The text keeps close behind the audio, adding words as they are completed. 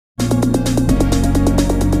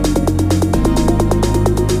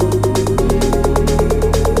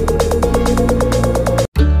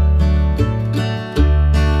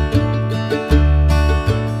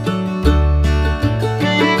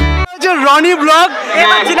Roni blog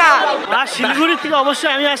পাচ্ছি না। আর শিলিগুড়ি থেকে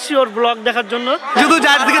অবশ্যই আমি আসছি ওর ব্লগ দেখার জন্য। শুধু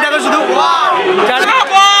যার দিকে দেখো শুধু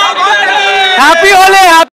হ্যাপি হলে।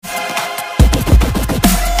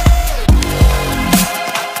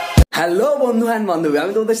 হ্যালো বন্ধু অ্যান্ড বান্ধবী,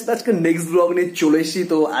 আমি তোমাদের সাথে আজকে নেক্সট ব্লগ নিয়ে চলে এসেছি।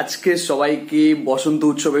 তো আজকে সবাইকে বসন্ত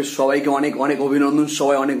উৎসবের সবাইকে অনেক অনেক অভিনন্দন,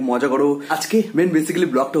 সবাই অনেক মজা করো। আজকে মেন বেসিক্যালি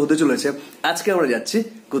ব্লগটা হতে চলেছে, আজকে আমরা যাচ্ছি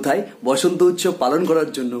কোথায় বসন্ত উৎসব পালন করার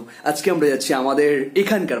জন্য। আজকে আমরা যাচ্ছি আমাদের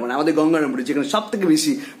এখানকার মানে আমাদের গঙ্গারামপুরে, যেখানে সব থেকে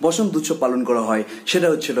বেশি বসন্ত উৎসব পালন করা হয়, সেটা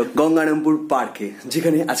হচ্ছিল গঙ্গারামপুর পার্কে,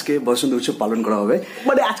 যেখানে আজকে বসন্ত উৎসব পালন করা হবে।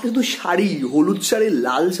 মানে আজকে শুধু শাড়ি, হলুদ শাড়ি,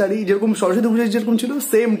 লাল শাড়ি, যেরকম সরস্বতী পুজোয় যেরকম ছিল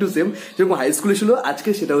সেম টু সেম যেরকম হাই স্কুলে ছিল, আজকে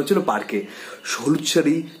সেটা হচ্ছিল পার্কে। হলুদ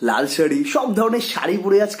শাড়ি, লাল শাড়ি, সব ধরনের শাড়ি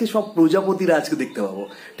পরে আজকে সব প্রজাপতিরা আজকে দেখতে পাবো,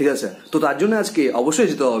 ঠিক আছে? তো তার জন্য আজকে অবশ্যই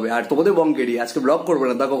যেতে হবে। আর তোমাদের বং কেডি আজকে ব্লগ করবে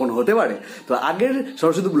না তা কখনো হতে পারে? তো আগের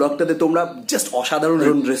সরস্বতী ব্লগটাতে তোমরা জাস্ট অসাধারণ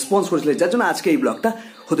রেসপন্স করেছিলে, যার জন্য আজকে এই ব্লগটা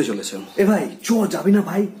হতে চলেছে। এ ভাই চ যাবি না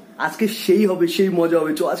ভাই? আজকে সেই হবে, সেই মজা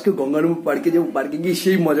হবে। চ আজকে গঙ্গারামপুর পার্কে যাবো, পার্কে গিয়ে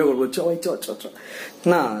সেই মজা করবো। চ ভাই চ চ চ।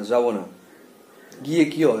 না যাবো না, গিয়ে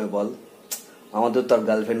কি হবে বল? আমাদের তো আর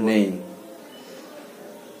গার্লফ্রেন্ড নেই,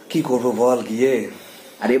 কি করবো বল গিয়ে?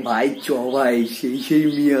 আরে ভাই চ ভাই, সেই সেই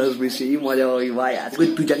মেয়ে আসবে, সেই মজা হবে ভাই। আজকে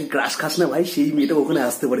তুই যাকে ক্রাশ খাস না ভাই, সেই মেয়েটা ওখানে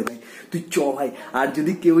আসতে পারে ভাই। তুই চ ভাই। আর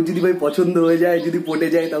যদি কেউ যদি ভাই পছন্দ হয়ে যায়, যদি পটে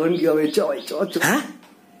যায়, তখন কি হবে? চ ভাই চ চ। হ্যাঁ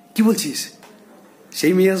কি বলছিস?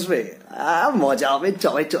 সেই মেয়ে আসবে, মজা হবে। চ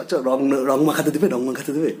ভাই চ চ। রং মাখাতে দেবে, রং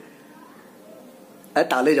মাখাতে দেবে।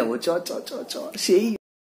 তাহলে যাবো, চ চ চ চ। সেই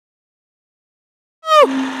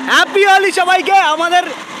হ্যাপি হোলি সবাইকে। আমাদের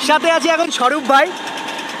সাথে আছে এখন স্বরূপ ভাই,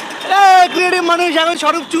 ক্রিয়েটিভ মানুষ। এখন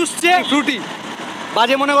স্বরূপ চুষছে ফ্রুটি,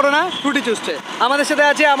 বাজে মনে করো না, ফ্রুটি চুষছে। আমাদের সাথে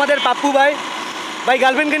আছে আমাদের পাপ্পু ভাই। ভাই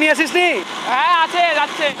গার্লফ্রেন্ডকে নিয়ে আসিস নি? হ্যাঁ আছে,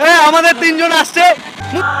 যাচ্ছে। আমাদের তিনজন আসছে।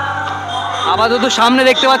 আপাতত সামনে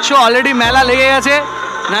দেখতে পাচ্ছ অলরেডি মেলা লেগে গেছে,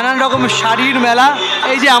 নানান রকম শাড়ির মেলা।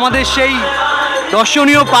 এই যে আমাদের সেই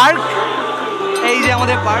দর্শনীয় পার্ক, এই যে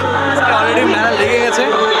আমাদের পার্ক, অলরেডি মেলা লেগে গেছে।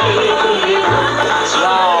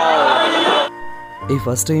 এই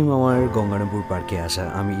ফার্স্ট টাইম আমার গঙ্গারামপুর পার্কে আসা।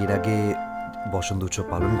 আমি এর আগে বসন্ত উৎসব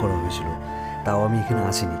পালন করা হয়েছিল, তাও আমি এখানে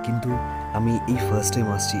আসিনি, কিন্তু আমি এই ফার্স্ট টাইম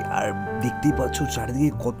আসছি। আর দেখতেই পাচ্ছ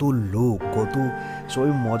চারিদিকে কত লোক, কত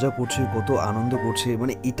সবাই মজা করছে, কত আনন্দ করছে।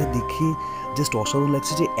 মানে এটা দেখে জাস্ট অসাধারণ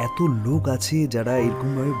লাগছে যে এত লোক আছে যারা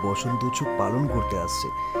এরকমভাবে বসন্ত উৎসব পালন করতে আসছে।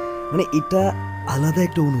 মানে এটা আলাদা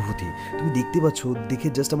একটা অনুভূতি। তুমি দেখতে পাচ্ছ, দেখে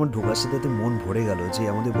জাস্ট আমার ঢোকার সাথে মন ভরে গেল যে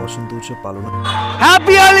আমাদের বসন্ত উৎসব পালন।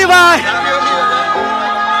 হ্যাপি হোলি ভাই।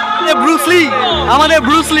 ব্রুসলি, আমাদের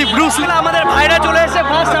ব্রুসলি আমাদের ভাইরা চলে এসে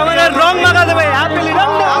ফার্স্ট আমাদের রং মাখা দেবে। হ্যাপি রং।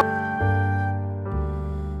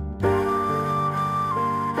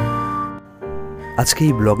 আজকে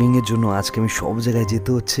এই ব্লগিংয়ের জন্য আজকে আমি সব জায়গায় যেতে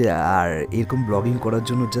হচ্ছে, আর এরকম ব্লগিং করার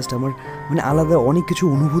জন্য জাস্ট আমার মানে আলাদা অনেক কিছু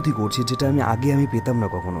অনুভূতি করছি, যেটা আমি পেতাম না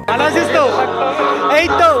কখনো। তো এই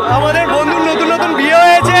তো আমাদের বন্ধুর নতুন নতুন বিয়ে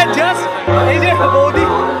হয়েছে, জাস্ট এই যে বৌদি।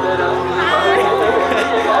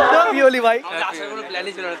 হ্যাপি হোলি ভাই। আসার কোনো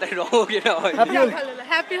প্ল্যানই ছিল না, তাই রং কেনা হয়। Happy Holi.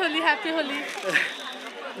 Happy Holi, happy Holi.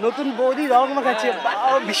 নতুন বৌদি রং মাখাচ্ছে,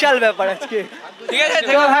 বিশাল ব্যাপার আজকে। ঠিক আছে,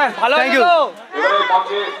 হ্যাঁ ভালো, থ্যাংক ইউ।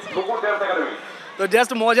 তো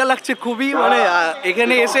জাস্ট মজা লাগছে খুবই, মানে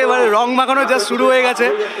এখানে এসে মানে রং মাখানো জাস্ট শুরু হয়ে গেছে।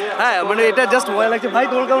 হ্যাঁ মানে এটা জাস্ট মজা লাগছে। ভাই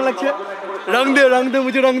তোমার কেমন লাগছে? রং দে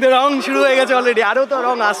মুঝে রং দে, রং শুরু হয়ে গেছে অলরেডি, আরও তো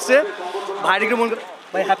রং আসছে। ভাইয়ের একটু মন করে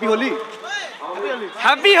ভাই হ্যাপি হোলি।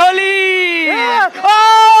 হ্যাপি হোলি।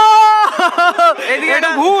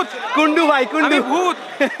 এটা ভূত কুন্ডু ভাই, কুন্ডু ভূত।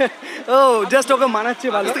 ও জাস্ট ওকে মানাচ্ছে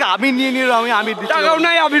ভালো। আমি নিয়ে নিল, আমি টাকাও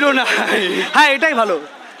নাই, আবিরও নাই। হ্যাঁ এটাই ভালো।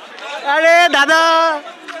 আরে দাদা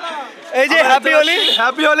এই যে happy Holi,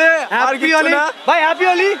 happy Holi, happy Holi ভাই, হ্যাপি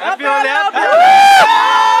হোলি, হ্যাপি হোলি।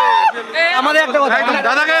 আমাদের একটা কথা,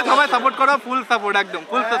 দাদাকে সবাই সাপোর্ট করো, ফুল সাপোর্ট, একদম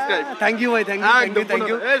ফুল সাবস্ক্রাইব। থ্যাংক ইউ ভাই, থ্যাংক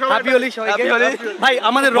ইউ। হ্যাপি হোলি সবাইকে। ভাই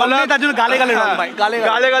আমাদের রং নেই, তার জন্য গালে গালে রং ভাই,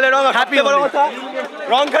 গালে গালে রং। হ্যাপি হোলি।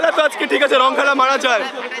 রং খেলা তো আজকে ঠিক আছে, রং খেলা মারা যায়।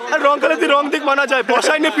 আর রং খেলা দিয়ে রং দিক মানা যায়,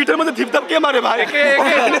 বসাই নিয়ে পিঠের মধ্যে ধিপধাপ কে মারে ভাই?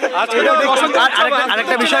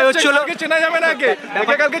 আরেকটা বিষয় হচ্ছিল, চেনা যাবে না,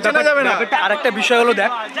 কালকে চেনা যাবে না। আরেকটা বিষয় হলো,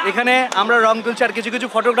 দেখ এখানে আমরা রং তুলছি, আর কিছু কিছু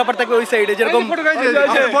ফটোগ্রাফার থাকে ওই সাইডে, যেরকম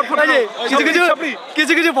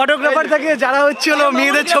কিছু কিছু ফটোগ্রাফার থাকে যারা হচ্ছিল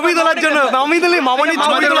মেয়েদের ছবি তোলার জন্য, মামনির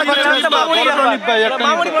ছবি তোলার জন্য।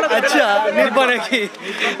 আচ্ছা নির্ভর নাকি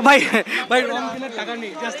ভাই? ভাই রং কেনার টাকা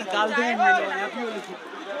নেই, জাস্ট কাল থেকে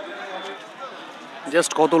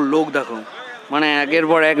জাস্ট কত লোক দেখো, মানে একের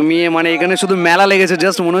পর এক মেয়ে। মানে এখানে শুধু মেলা লেগেছে,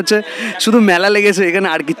 জাস্ট মনে হচ্ছে শুধু মেলা লেগেছে এখানে,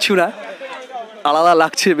 আর কিচ্ছু না। আলাদা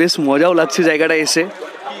লাগছে, বেশ মজাও লাগছে জায়গাটা এসে।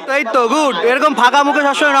 এই তো গুড, এরকম ফাঁকা মুখে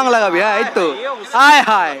সবসময় রং লাগাবি। হ্যাঁ এই তো, হায়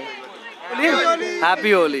হায়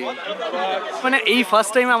হ্যাপি হোলি। মানে এই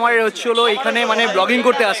ফার্স্ট টাইম আমার হচ্ছিল এখানে মানে ব্লগিং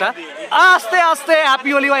করতে আসা। আস্তে আস্তে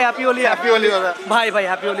হ্যাপি হোলি ভাই, হ্যাপি হোলি, হ্যাপি হোলি ভাই, ভাই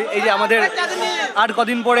হ্যাপি হোলি। এই যে আমাদের আর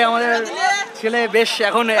কদিন পরে আমাদের ছেলে বেশ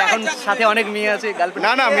এখন সাথে অনেক মেয়ে আছে, গার্লফ্রেন্ড।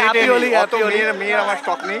 না না, হ্যাপি হোলি, হ্যাপি হোলি। মেয়ের আমার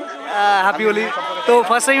স্টক নেই। হ্যাপি হোলি। তো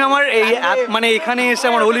ফার্স্ট টাইম আমার এই মানে এখানে এসে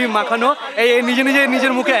আমার হোলি মাখানো, এই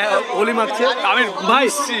নিজের মুখে হোলি মাখছে। আমি ভাই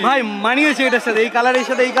ভাই মানিয়েছে এটার সাথে, এই কালারের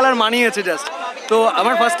সাথে এই কালার মানিয়েছে জাস্ট। তো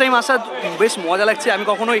আমার ফার্স্ট টাইম আসা বেশ মজা লাগছে, আমি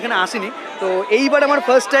কখনো এখানে আসিনি। তো এইবার আমার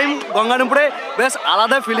ফার্স্ট টাইম গঙ্গারামপুরে বেশ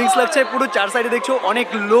আলাদা ফিলিংস লাগছে। পুরো চার সাইডে দেখছো অনেক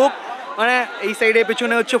লোক, মানে এই সাইডে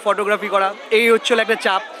পেছনে হচ্ছে ফটোগ্রাফি করা, এই হচ্ছিল একটা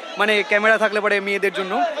চাপ, মানে ক্যামেরা থাকলে পরে মেয়েদের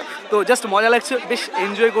জন্য। তো জাস্ট মজা লাগছে, বেশ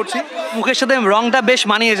এনজয় করছি। মুখের সাথে রংটা বেশ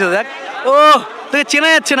মানিয়েছে, দেখ। ও তোকে চেনা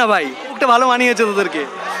যাচ্ছে না ভাই, মুখটা ভালো মানিয়েছে তোদেরকে।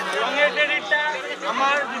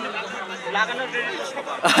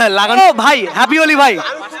 লাগানো ভাই, হ্যাপি হোলি ভাই।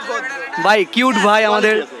 ভাই কিউট ভাই,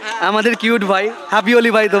 আমাদের কিউট ভাই, হ্যাপি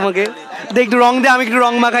হোলি ভাই। তোমাকে দে একটু রং দে, আমি একটু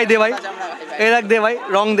রং মাখাই দে ভাই, এই দেখ দে ভাই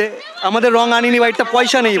রং দে। আমাদের রং আনিনি ভাই, একটা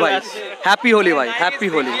পয়সা নেই ভাই। হ্যাপি হোলি ভাই, হ্যাপি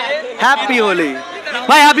হোলি, হ্যাপি হোলি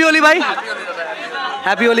ভাই, হ্যাপি হোলি ভাই,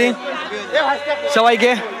 হ্যাপি হোলি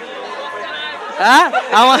সবাইকে। হ্যাঁ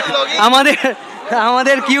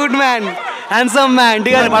আমাদের কিউট ম্যান, হ্যান্ডসাম ম্যান,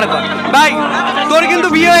 ঠিক আছে ভাই। তোর কিন্তু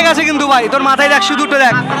বিয়ে হয়ে গেছে কিন্তু ভাই, তোর মাথায় দেখ, শুধুটা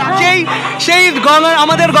দেখ, সেই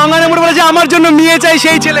আমাদের গঙ্গারামপুর বলেছে আমার জন্য মেয়ে চাই,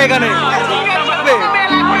 সেই ছেলে এখানে।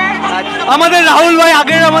 আমাদের রাহুল ভাই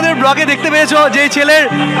আগের আমাদের ব্লগে দেখতে পেয়েছো, যে ছেলের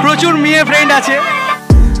প্রচুর মেয়ে ফ্রেন্ড আছে,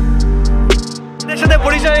 এদের সাথে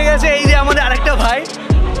পরিচয় হয়ে গেছে। এই যে আমাদের আরেকটা ভাই,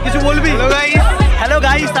 কিছু বলবি? Hello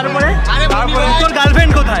guys. তারপরে তোর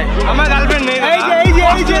গার্লফ্রেন্ড কোথায়? আমার গার্লফ্রেন্ড নেই।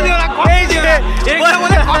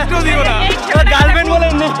 গার্লফ্রেন্ড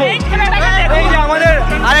বলেন নেই। এই যে আমাদের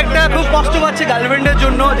আরেকটা খুব কষ্ট পাচ্ছে গার্লফ্রেন্ডের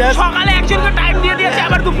জন্য, সকালে একজনকে টাইম দিয়ে দিয়েছে,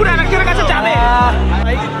 আবার দুপুরে আরেকজনের কাছে যাবে।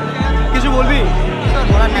 কিছু বলবি?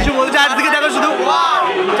 কিছু বলতে? চারদিকে দেখো,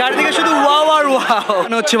 চারদিকে শুধু ওয়াও আর ওয়াও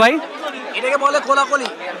হচ্ছে ভাই। এটাকে বলে কোলাকুলি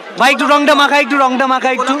ভাই। একটু রংটা মাখা, একটু রংটা মাখা,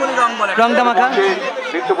 একটু রংটা মাখা।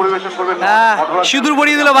 হ্যাঁ, সিঁদুর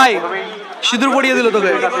পরিয়ে দিল ভাই, সিঁদুর পরিয়ে দিল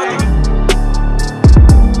তোকে।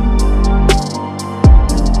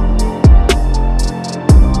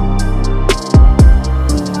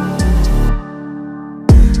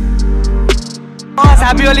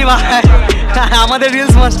 হ্যাপি হোলি ভাই, আমাদের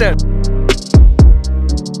রিলস মাস্টার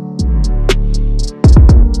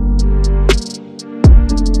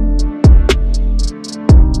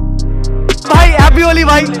ভাই। হ্যাপি হোলি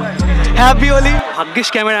ভাই, হ্যাপি হোলি। ভাগ্যিস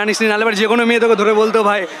ক্যামেরা আনিস নি, নাহলে যে কোনো মেয়ে তোকে ধরে বলতো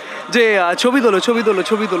ভাই যে ছবি তোলো, ছবি তোলো,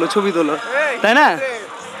 ছবি তোলো, ছবি তোলো, তাই না?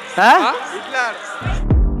 হ্যাঁ,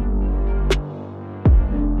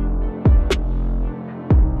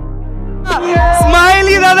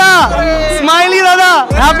 স্মাইলি দাদা, স্মাইলি দাদা,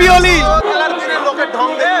 হ্যাপি হোলি,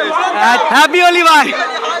 হ্যাপি হোলি ভাই,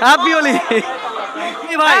 হ্যাপি হোলি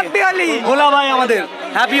ভাই, হ্যাপি হোলি ভোলা ভাই। আমাদের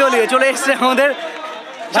হ্যাপি হোলি চলে এসছে আমাদের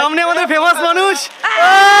সামনে, আমাদের ফেমাস মানুষ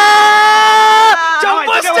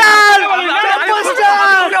চম্পস্টার,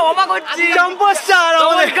 চম্পস্টার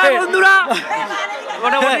আমাদের বন্ধুরা।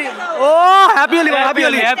 ও হ্যাপি হোলি ভাই, হ্যাপি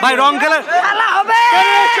হোলি ভাই, রং খেলা হবে।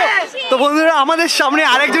 তো বন্ধুরা আমাদের সামনে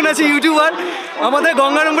আরেকজন আছে ইউটিউবার, আমাদের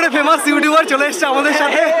গঙ্গারামপুরে ফেমাস ইউটিউবার চলে এসছে আমাদের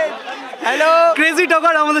সাথে। হ্যালো, ক্রেজি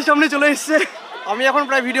টকার আমাদের সামনে চলে এসছে। আমি এখন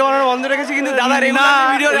প্রায় ভিডিও বানানো বন্ধ রেখেছি, কিন্তু দাদা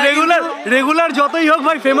রেগুলার যতই হোক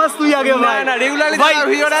ভাই, ফেমাস তুই আগে ভাই। না রেগুলারলি ভাই,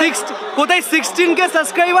 কোথায় 16K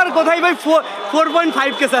সাবস্ক্রাইবার, কোথায় ভাই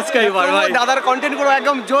 4.5K সাবস্ক্রাইবার ভাই। দাদার কন্টেন্ট গুলো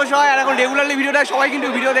একদম জোশ হয়, আর এখন রেগুলারলি ভিডিওটা সবাই কিন্তু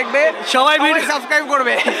ভিডিও দেখবে, সবাই ভিডিও সাবস্ক্রাইব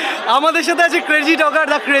করবে। আমাদের সাথে আছে ক্রেজি টকার,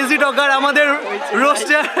 দা ক্রেজি টকার, আমাদের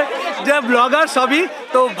রোস্টার, যা ব্লগার সবই।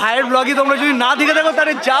 তো ভাইয়ের ব্লগই তোমরা যদি না দেখে থাকো,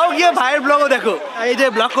 তাহলে যাও গিয়ে ভাইয়ের ব্লগও দেখো। এই যে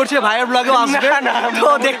ব্লগ করছে, ভাইয়ের ব্লগেও আসবে, তো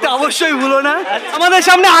দেখতে অবশ্যই ভুলো না। আমাদের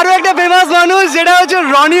সামনে আরো একটা ফেমাস মানুষ, যেটা হচ্ছে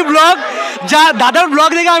রনি ব্লগ, যা দাদার ব্লগ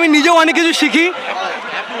দেখে আমি নিজেও অনেক কিছু শিখি।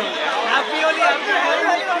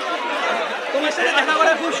 তোমার সাথে দেখা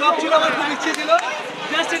করার খুব শখ ছিল, আমার খুব ইচ্ছে ছিল,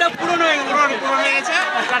 জাস্ট এটা পূরণ হয়ে গেছে।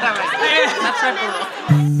 টাটা ভাই, সাবস্ক্রাইব করো।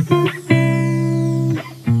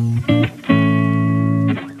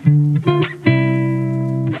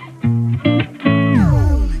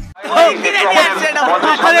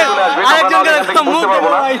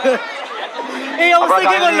 এই অবস্থা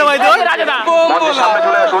কি করলো ভাই? তোর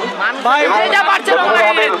ভাই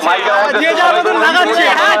যে যার মতন লাগাচ্ছে,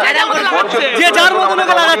 যে যার মতন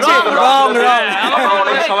লাগাচ্ছে রং রং।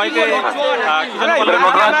 সবাইকে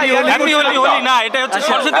হ্যাপি হোলি। হোলি না, এটা হচ্ছে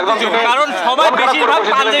সরস্বতী পুজো, কারণ সবাই বেশিরভাগ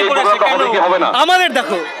পাঞ্জাবি পরেছে। কেন? আমাদের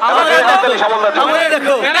দেখো, আমাদের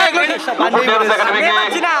দেখো,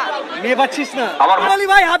 মেয়ে পাচ্ছিস না। হ্যাপি হোলি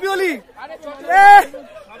ভাই, হ্যাপি হোলি।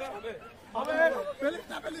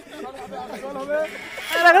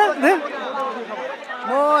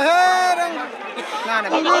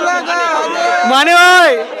 মানে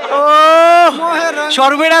ভাই ও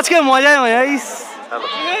সর্বের আজকে মজায় মজা।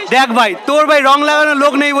 দেখ ভাই তোর ভাই রং লাগানোর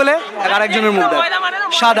লোক নেই বলে আরেকজনের মুখ দেখ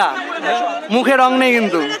সাদা, মুখে রং নেই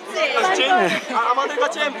কিন্তু। আমাদের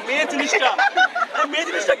কাছে মেয়ে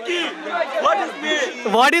জিনিসটা কি?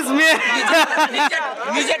 হোয়াট ইজ মেয়ে?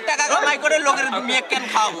 নিজের টাকা কামাই করে লোকের মেয়ে কেন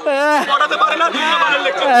খাওয়াবো? পড়াতে পারে না, দুনিয়া মানের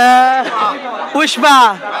লেকচার। পুষ্পা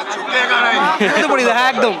পড়ি দেখ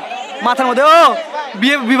একদম মাথার মধ্যে। ও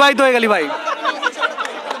বিবাহিত হয়ে গেলি ভাই।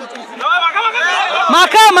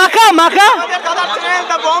 মাখা মাখা মাখা দাদার চ্যানেল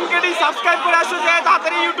দা বং কেডি সাবস্ক্রাইব করে আসো, যে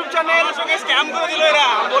তাড়াতাড়ি ইউটিউব চ্যানেল। সঙ্গে স্ক্যাম করে দিল এরা,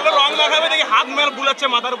 বললো রং মাখাবে, দেখি হাত মেল বুলাচ্ছে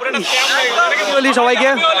মাথার উপরে, এটা স্ক্যাম হয়ে গেল। হোলি সবাইকে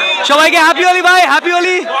সবাইকে হ্যাপি হোলি ভাই, হ্যাপি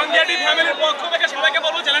হোলি। বং কেডি ফ্যামিলির পক্ষ থেকে সবাইকে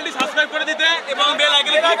বলবো চ্যানেলটি সাবস্ক্রাইব করে দিতে এবং বেল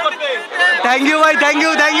আইকনে ক্লিক করতে। থ্যাংক ইউ ভাই, thank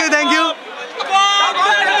you thank you thank you.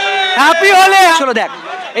 Happy Holi. চলো দেখ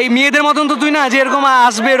এই মেয়েদের মতন তো তুই না যে এরকম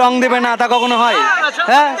আসবে রং দেবে না, তা কখনো হয়?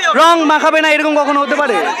 হ্যাঁ রং মাখাবে না এরকম কখনো হতে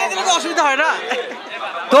পারে? অসুবিধা হয় না।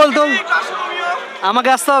 তোল তোল, আমাকে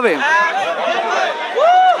আসতে হবে।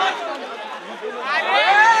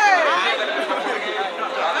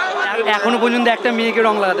 এখনো পর্যন্ত একটা মেয়েকে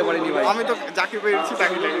রং লাগাতে পারিনি ভাই। আমি তো যাকে পেয়েছি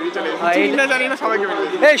তাকে চলে ভাই, এসেছি, না জানি না সবাইকে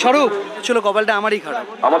পেয়েছি। এই স্বরূপ চলো, কপালটা আমারই খারাপ।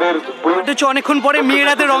 আমাদের অনেকক্ষণ পরে মেয়ের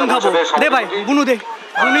হাতে রং খাবো। দে ভাই বুনু দে,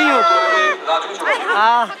 বুনুই হোক।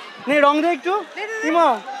 নে রং দে একটু ইমা,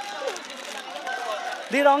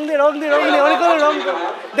 দে রং দে রং দে রং দে, অনেক করে রং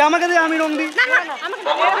দে আমাকে দে, আমি রং দিই।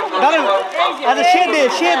 দাঁড়ান, আচ্ছা সে দে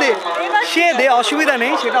সে দে সে দে, অসুবিধা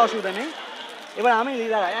নেই, সেটা অসুবিধা নেই। এবার আমি দিই,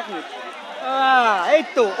 দাঁড়া 1 মিনিট। এই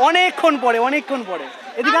তো অনেকক্ষণ পরে, অনেকক্ষণ পরে।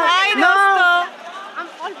 এদিকে না,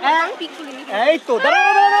 এই তো দাঁড়া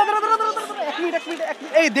দাঁড়া দাঁড়া দাঁড়া দাঁড়া দাঁড়া, 1 মিনিট 1 মিনিট 1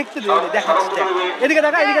 মিনিট। এই দেখতে দে, দেখাচ্ছি দেখ, এদিকে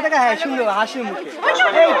দেখা এদিকে দেখা। হ্যাঁ সুন্দর হাসি মুখে।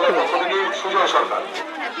 এই তো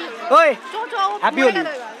ওই হ্যাপি হোলি।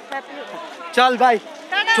 চল ভাই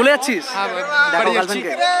চলে যাচ্ছিস? দেখো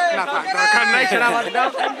গার্লফ্রেন্ডকে,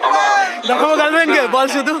 দেখো গার্লফ্রেন্ডকে বল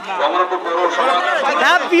শুধু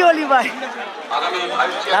হ্যাপি হোলি ভাই,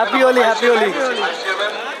 happy Holi happy Holi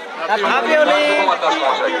happy Holi.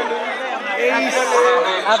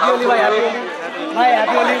 Happy Holi ভাই, হ্যাপি হোলি ভাই,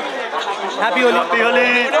 happy Holi happy Holi happy Holi.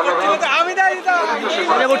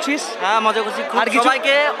 মজা করছিস? হ্যাঁ মজা করছি। আর কিছু?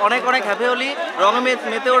 সবাইকে অনেক অনেক হ্যাপি হোলি, রঙে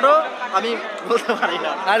মেতে ওঠো। আমি বলতে পারি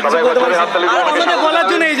না আর কিছু বলতে পারিস? আর কিছু বলার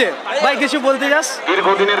জন্য এই যে ভাই কিছু বলতে যাস?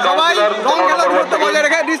 দীর্ঘদিনের সবাই রং খেলা দূরত্ব বজায়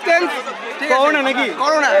রেখে ডিসটেন্স। করোনা নাকি?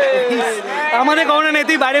 করোনা আমাদের করোনা নেই,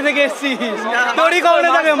 তুই বাইরে থেকে এসছিস, তোরই করোনা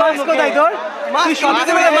থাকে। মাস্ক কোথায় তোর? তুই সবই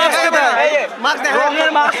থেকে মাস্ক কোথায়? মাস্ক রঙের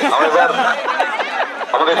মাস্ক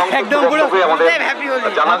আমাদের একদম পুরো আমাদের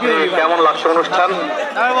জানাতে কেমন লাগছে অনুষ্ঠান?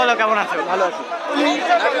 তারপর বলো কেমন আছো? ভালো আছো?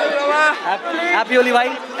 হ্যাপি হোলি ভাই,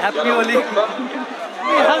 হ্যাপি হোলি।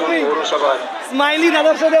 পৌরসভায় স্মাইলি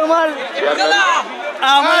দাদার সাথে আমার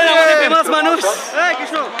আমাদের ফেমাস মানুষ।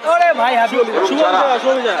 ওরে ভাই হ্যাপি হোলি।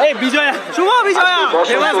 এই বিজয়া, শুভ বিজয়া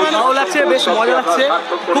ফেমাস মানুষ। ভালো লাগছে, বেশ মজা লাগছে,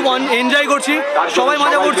 খুব এনজয় করছি, সবাই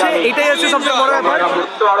মজা করছে, এটাই হচ্ছে সবচেয়ে বড় ব্যাপার।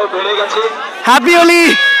 আরো বেড়ে গেছে। হ্যাপি হোলি,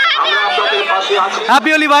 আমরা আপনাদের পাশে আছি। হ্যাপি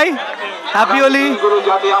হোলি ভাই, হ্যাপি হোলি।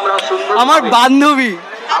 যাতে আমরা সুন্দর আমার বান্ধবী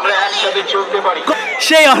আমরা একসাথে চলতে পারি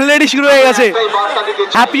সেই অলরেডি শুরু হয়ে গেছে। এই বার্তা দিতে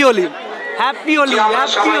চাই। Happy Holi, happy Holi,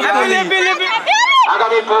 happy Holi.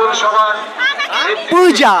 আগামী পৌরসভার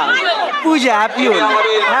পূজা পূজা, হ্যাপি হোলি,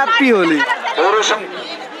 হ্যাপি হোলি। পৌরসভা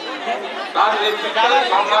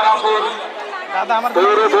গঙ্গারামপুর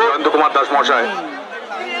পৌর জয়ন্ত কুমার দাস মহাশয়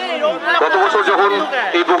গত বছর যখন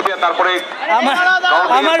এই বুকে তারপরে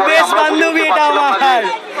আমার বেশ বান্ধবী এটা আমার।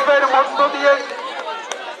 এর মধ্য দিয়ে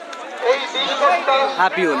এই দীর্ঘতা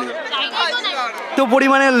হ্যাপি হোলি। এত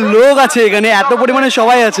পরিমাণে লোক আছে এখানে, এত পরিমাণে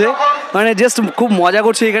সবাই আছে, মানে জাস্ট খুব মজা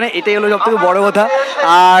করছে এখানে, এটাই হলো সব থেকে বড় কথা।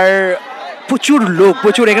 আর প্রচুর লোক,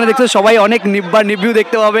 প্রচুর এখানে দেখতে সবাই, অনেক নিব্বা নিব্বিও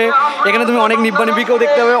দেখতে পাবে এখানে, তুমি অনেক নিব্বা নিব্বিকেও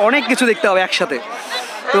দেখতে পাবে, অনেক কিছু দেখতে হবে একসাথে।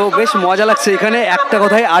 তো বেশ মজা লাগছে এখানে, একটা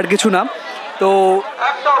কথায় আর কিছু না। তো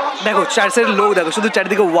দেখো চার সাইডের লোক দেখো, শুধু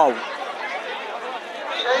চারিদিকে ওয়াও।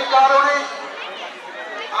 সেই কারণে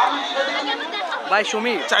ভাই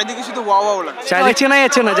সমীর চারিদিকে শুধু ওয়াও ওয়াও লাগছে। চারিদিকে চেনা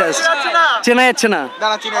যাচ্ছে না, জাস্ট চেনা যাচ্ছে না।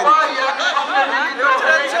 দাঁড়া চিনাই দিচ্ছি।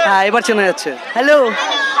 হ্যাঁ এবার চেনা যাচ্ছে। হ্যালো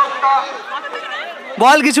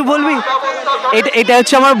বল, কিছু বলবি? এটা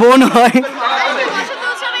হচ্ছে আমার বোন হয়।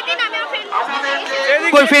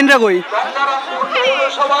 কই ফ্রেন্ডরা কই?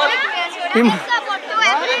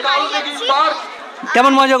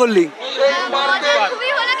 কেমন মজা করলি?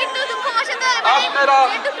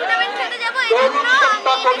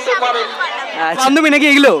 বান্ধবী নাকি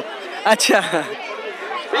এগুলো? আচ্ছা,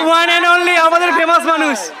 ওয়ান অ্যান্ড অনলি আমাদের ফেমাস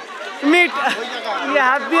মানুষ meet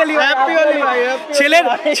happy Holi happy Holi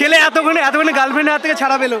ছেলে এতক্ষণে গার্লফ্রেন্ডের হাত থেকে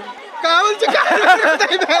ছাড়া পেলো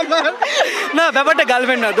না ব্যাপারটা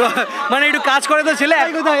গার্লফ্রেন্ড না তো মানে একটু কাজ করে তো ছেলে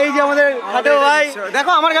কোথায় এই যে আমাদের হাতে ভাই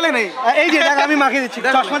দেখো আমার গালে নেই এই যে দেখ আমি মাখিয়ে দিচ্ছি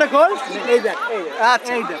চশমাটা খোল এই দেখ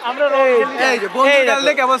আচ্ছা এই দেখ আমরা এই যে বন্ধু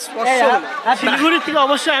গালে কেমন স্পর্শ শিলিগুড়ি থেকে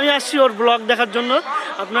অবশ্যই আমি আসছি ওর ব্লগ দেখার জন্য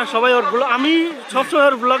আপনারা সবাই ওর ব্লগ আমি সবসময়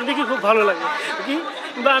ওর ব্লগ দেখি খুব ভালো লাগে কি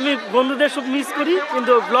বা আমি বন্ধুদের সব মিস করি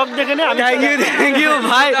কিন্তু ব্লগ দেখে না আমি থ্যাংক ইউ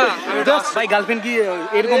ভাই ভাই গার্লফ্রেন্ড কি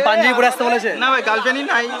এরকম পাঞ্জাবি পরে আসতে বলেছে না ভাই গার্লফ্রেন্ডই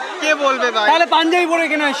নাই কে বলবে ভাই তাহলে পাঞ্জাবি পরে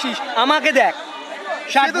কেন আসছিস আমাকে দেখ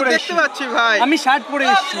শার্ট পরে দেখতে পাচ্ছি ভাই আমি শার্ট পরে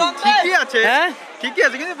এসেছি ঠিকই আছে হ্যাঁ ঠিকই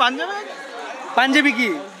আছে কিন্তু পাঞ্জাবি কি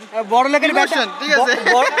বড় লোকের ব্যাটা ঠিক আছে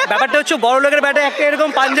ব্যাপারটা হচ্ছে বড় লোকের ব্যাটা একটা এরকম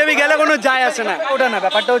পাঞ্জাবি গেলে কোনো যায় আসে না ওটা না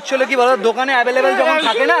ব্যাপারটা হচ্ছে কি বলো দোকানে অ্যাভেলেবেল যখন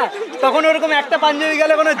থাকে না তখন ওরকম একটা পাঞ্জাবি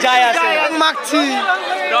গেলে কোনো যায় আসে না মাখছি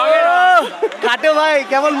কাটে ভাই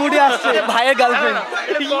কেমন মুডে আসছে ভাইয়ের গার্লফ্রেন্ড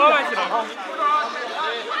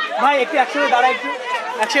ভাই একটু একসাথে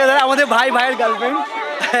দাঁড়া আমাদের ভাইয়ের গার্লফ্রেন্ড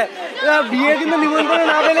বিয়ে কিন্তু নিমন্ত্রণ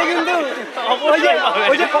না পেলে কিন্তু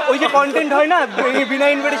ওই যে কন্টেন্ট হয় না বিনা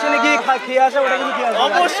ইনভিটেশনে গিয়ে খেয়ে আসা ওটা কিন্তু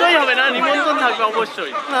অবশ্যই হবে না নিমন্ত্রণ থাকবে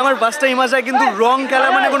অবশ্যই আমার ফার্স্ট টাইম আসা কিন্তু রং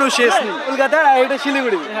খেলা মানে কোনো শেষ নেই কলকাতা আর এটা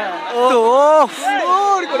শিলিগুড়ি ও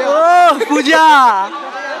পূজা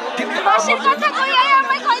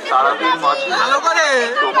ভালো করে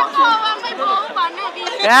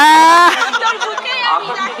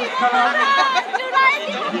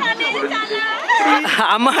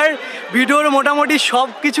আমার ভিডিওর মোটামুটি সব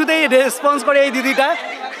কিছুতেই রেসপন্স করে এই দিদিটা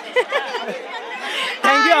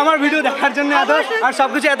থ্যাংক ইউ আমার ভিডিও দেখার জন্য এত আর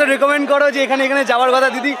সবকিছু এত রেকমেন্ড করো যে এখানে যাওয়ার কথা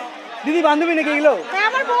দিদি বান্ধবী নাকি এগুলো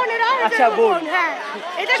আচ্ছা বোন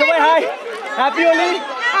সবাই হাই হ্যাপি হোলি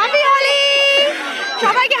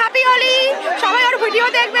সবাইকে হ্যাপি হোলি সবাই ওর ভিডিও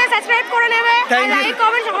দেখবে সাবস্ক্রাইব করে নেবে লাইক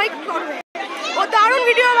কমেন্ট সবাই করবে ও দারুণ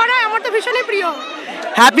ভিডিও বানায় আমার তো ভীষণই প্রিয়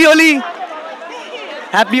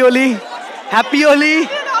হ্যাপি হোলি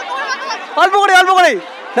অল্প করে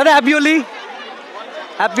দাদা হ্যাপি হোলি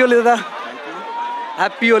দাদা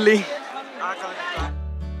হ্যাপি হোলি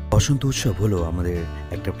বসন্ত উৎসব হলো আমাদের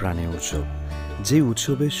একটা প্রাণের উৎসব যে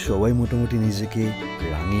উৎসবে সবাই মোটামুটি নিজেকে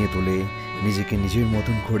রাঙিয়ে তোলে নিজেকে নিজের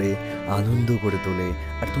মতন করে আনন্দ করে তোলে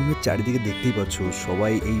আর তোমরা চারিদিকে দেখতেই পাচ্ছ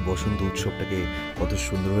সবাই এই বসন্ত উৎসবটাকে কত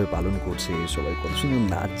সুন্দরভাবে পালন করছে সবাই কত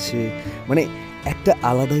সুন্দর নাচছে মানে একটা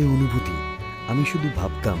আলাদাই অনুভূতি আমি শুধু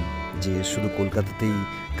ভাবতাম যে শুধু কলকাতাতেই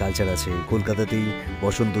কালচার আছে কলকাতাতেই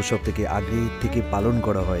বসন্ত উৎসব থেকে আগে থেকে পালন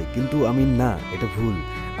করা হয় কিন্তু আমি না এটা ভুল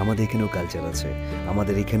আমাদের এখানেও কালচার আছে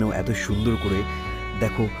আমাদের এখানেও এত সুন্দর করে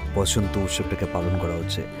দেখো বসন্ত উৎসবটাকে পালন করা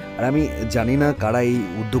হচ্ছে আর আমি জানি না কারা এই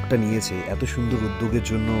উদ্যোগটা নিয়েছে এত সুন্দর উদ্যোগের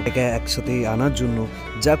জন্য একা একসাথে আনার জন্য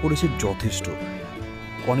যা করেছে যথেষ্ট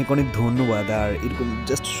অনেক ধন্যবাদ আর এরকম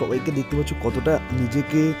জাস্ট সবাইকে দেখতে পাচ্ছ কতটা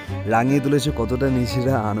নিজেকে রাঙিয়ে তুলেছে কতটা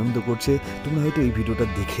নিজেরা আনন্দ করছে তোমরা হয়তো এই ভিডিওটা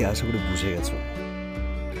দেখে আশা করে বুঝে গেছো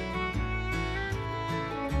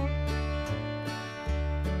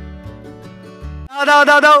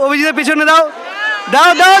দাও অভিজিতের পিছনে দাও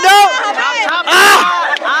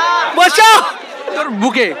বসো তোর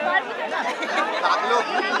বুকে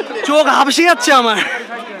চোখ হাফসে যাচ্ছে আমার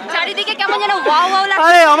চারিদিকে কেমন যেন ওয়াও লাগছে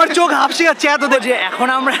আরে আমার চোখ হাফসে যাচ্ছে এত যে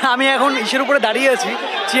আমি এখন ইসের উপরে দাঁড়িয়ে আছি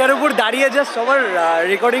চেয়ারের উপর দাঁড়িয়ে জাস্ট সবার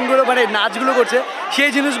রেকর্ডিংগুলো মানে নাচগুলো করছে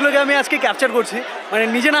সেই জিনিসগুলোকে আমি আজকে ক্যাপচার করছি মানে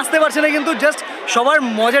নিজে নাচতে পারছি না কিন্তু জাস্ট সবার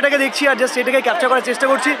মজাটাকে দেখছি আর জাস্ট এটাকে ক্যাপচার করার চেষ্টা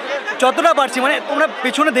করছি যতটা পারছি মানে তোমরা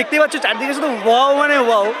পেছনে দেখতেই পাচ্ছ চারদিকে শুধু ওয়াও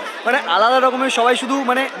মানে আলাদা রকমের সবাই শুধু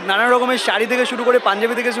মানে নানা রকমের শাড়ি থেকে শুরু করে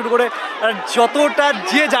পাঞ্জাবি থেকে শুরু করে আর যতটা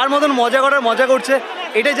যে যার মতন মজা করছে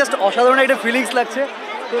এটাই জাস্ট অসাধারণ একটা ফিলিংস লাগছে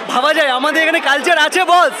ভাবা যায় আমাদের এখানে কালচার আছে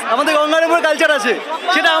বস আমাদের গঙ্গারামপুর কালচার আছে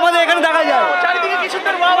সেটা আমাদের এখানে দেখা যায় চারিদিকে কি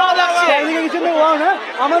সুন্দর ওয়াও লাগছে চারিদিকে কি সুন্দর ওয়াও না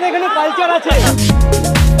আমাদের এখানে কালচার আছে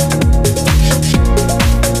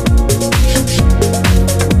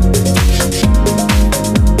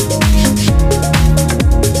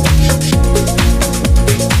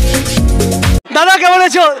দাদা কেমন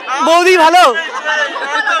আছো বৌদি ভালো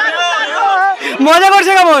মজা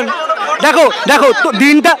করছে কেমন দেখো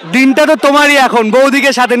দিনটা তো তোমারই এখন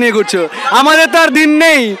বৌদিকে সাথে নিয়ে ঘুরছো আমাদের তো আর দিন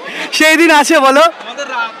নেই সেই দিন আছে বলো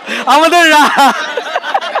আমাদের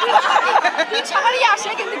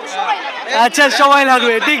আচ্ছা সময়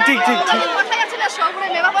লাগবে ঠিক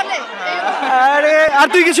আরে আর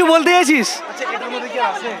তুই কিছু বলতে চাইছিস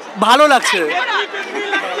ভালো লাগছে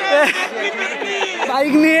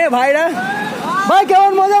বাইক নিয়ে ভাইরা ভাই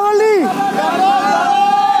কেমন মজা করলি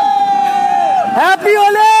হ্যাপি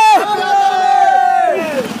হোলি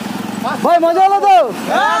ভাই মজা হলো তো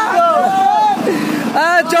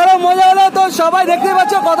চলো মজা হলো তো সবাই দেখতে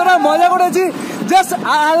পাচ্ছ কতটা মজা করেছি জাস্ট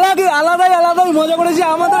আলাদাই মজা করেছি।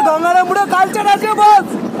 আমাদের গঙ্গারামপুরে কালচার আছে বস,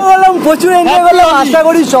 বললাম প্রচুর এনজয় করলাম। আশা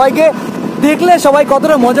করি সবাইকে দেখলে সবাই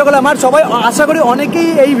কতটা মজা করলাম, আর সবাই আশা করি অনেকেই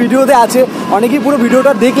এই ভিডিওতে আছে, অনেকেই পুরো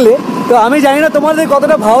ভিডিওটা দেখলে। তো আমি জানি না তোমাদের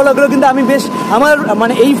কতটা ভালো লাগলো, কিন্তু আমি বেশ আমার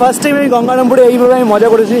মানে এই ফার্স্ট টাইম আমি গঙ্গারামপুরে এইভাবে আমি মজা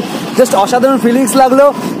করেছি। জাস্ট অসাধারণ ফিলিংস লাগলো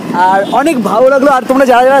আর অনেক ভালো লাগলো। আর তোমরা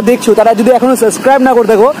যারা যারা দেখছো তারা যদি এখনো সাবস্ক্রাইব না করে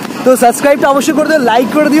থাকো তো সাবস্ক্রাইবটা অবশ্যই করে দিও, লাইক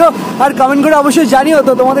করে দিও আর কমেন্ট করে অবশ্যই জানিও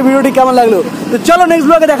তো তোমাদের ভিডিওটি কেমন লাগলো। তো চলো নেক্সট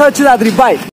ব্লগে দেখা হচ্ছে তাড়াতাড়ি, বাই।